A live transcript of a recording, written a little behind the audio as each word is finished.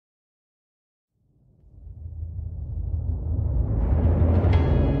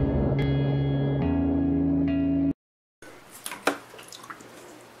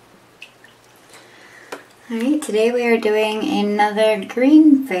today we are doing another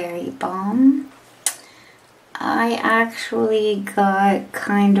green fairy bomb. I actually got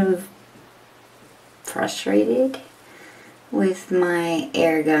kind of frustrated with my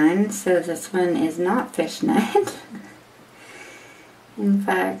air gun, so this one is not fishnet. In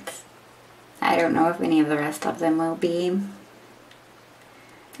fact, I don't know if any of the rest of them will be.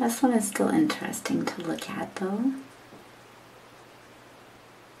 This one is still interesting to look at though.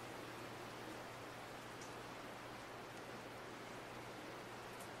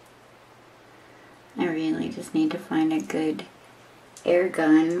 I really just need to find a good air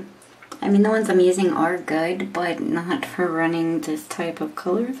gun. I mean, the ones I'm using are good, but not for running this type of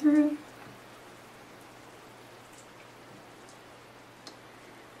color through.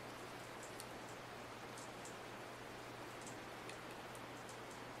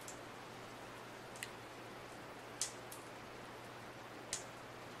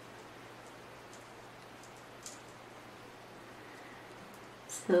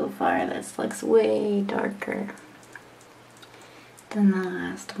 So far, this looks way darker than the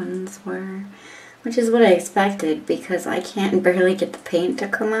last ones were, which is what I expected because I can't barely get the paint to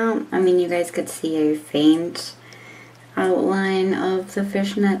come out. I mean, you guys could see a faint outline of the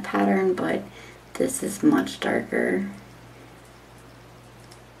fishnet pattern, but this is much darker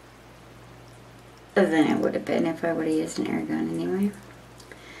than it would have been if I would have used an air gun anyway.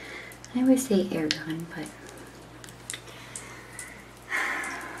 I always say air gun, but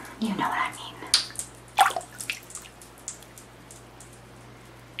you know what I mean.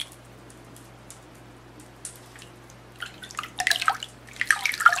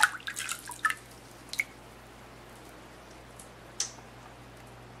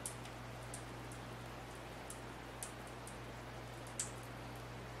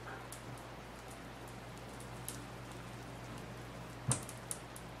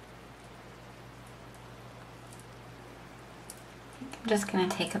 I'm just gonna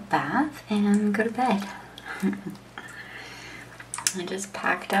take a bath and go to bed. I just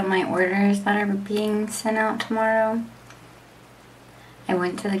packed up my orders that are being sent out tomorrow. I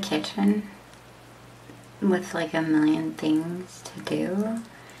went to the kitchen with like a million things to do,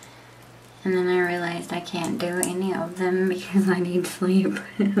 and then I realized I can't do any of them because I need sleep.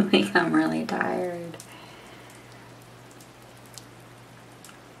 Like, I'm really tired.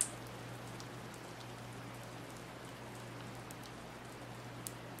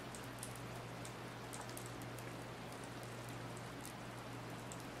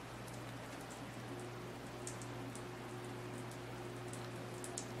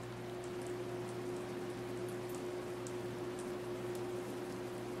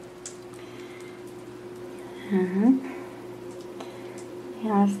 We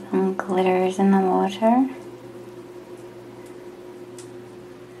have some glitters in the water.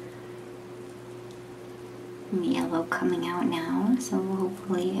 Yellow coming out now, so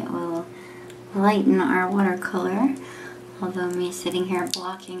hopefully it will lighten our watercolor. Although me sitting here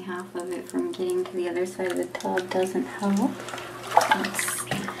blocking half of it from getting to the other side of the tub doesn't help. Let's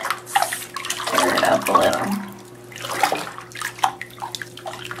stir it up a little.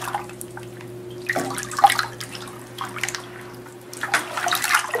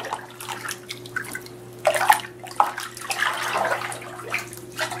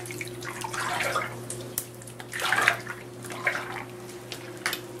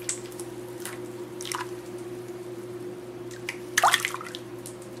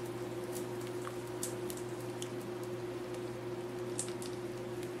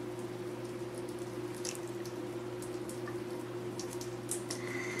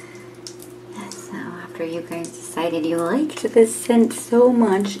 You guys decided you liked this scent so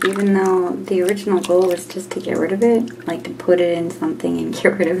much, even though the original goal was just to get rid of it, like to put it in something and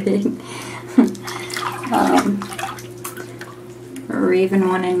get rid of it. Or even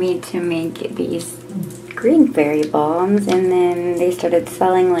wanted me to make these green fairy bombs, and then they started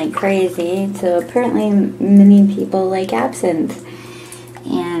selling like crazy, so apparently many people like absinthe,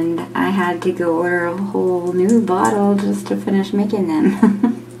 and I had to go order a whole new bottle just to finish making them.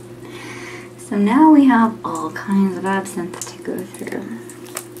 So now we have all kinds of absinthe to go through.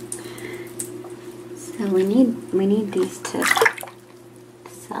 So we need these to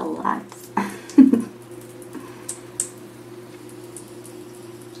sell lots.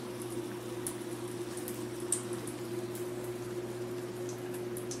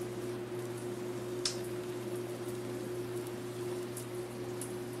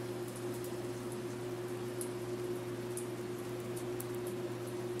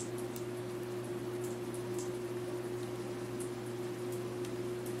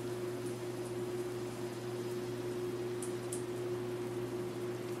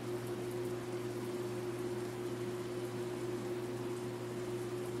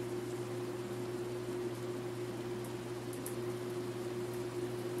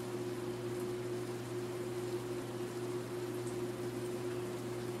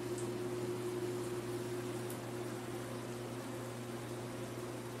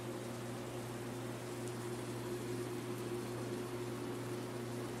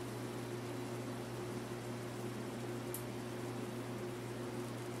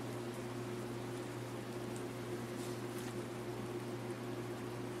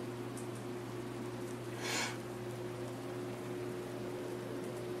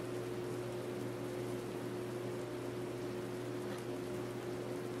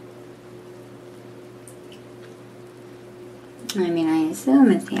 I mean, I assume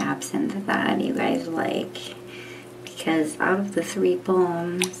it's the absinthe that you guys like, because out of the 3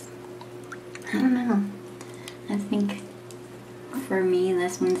 balms, I don't know. I think for me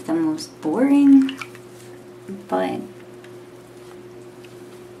this one's the most boring, but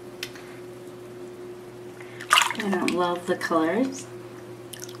I don't love the colors.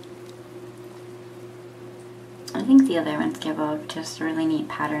 I think the other ones give out just really neat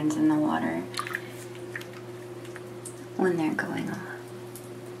patterns in the water when they're going off.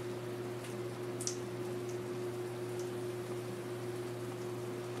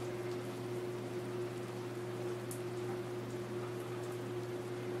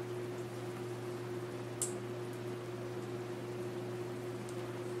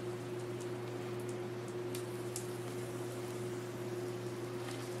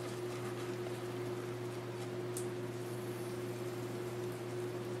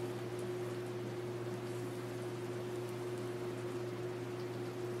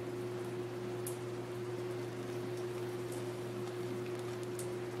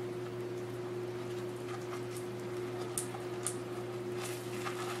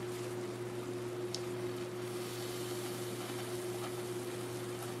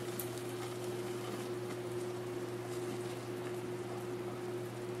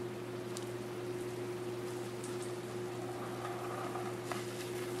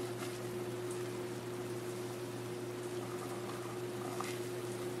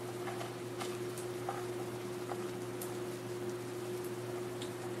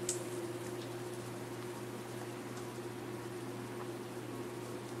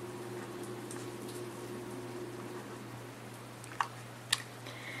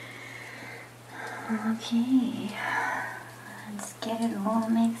 Okay, let's get it all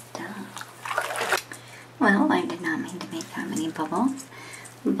mixed up. Well, I did not mean to make that many bubbles,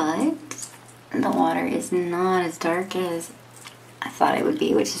 but the water is not as dark as I thought it would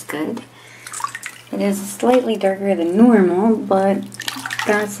be, which is good. It is slightly darker than normal, but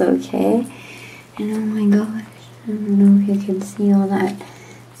that's okay. And oh my gosh, I don't know if you can see all that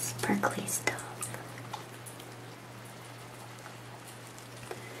sparkly stuff.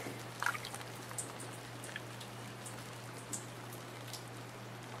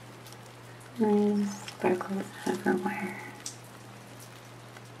 There's sparkles everywhere.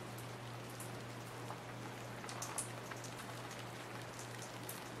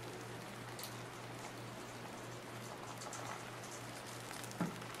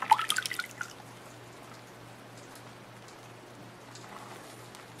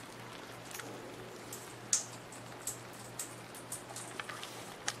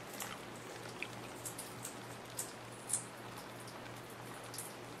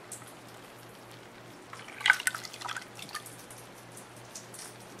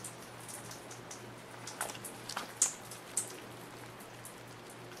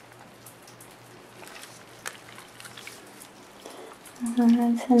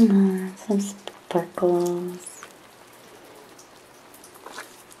 Lots and lots of sparkles.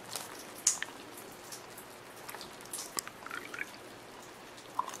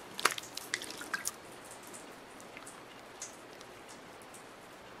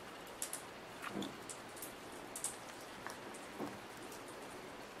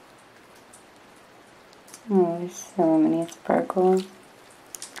 Oh, there's so many sparkles.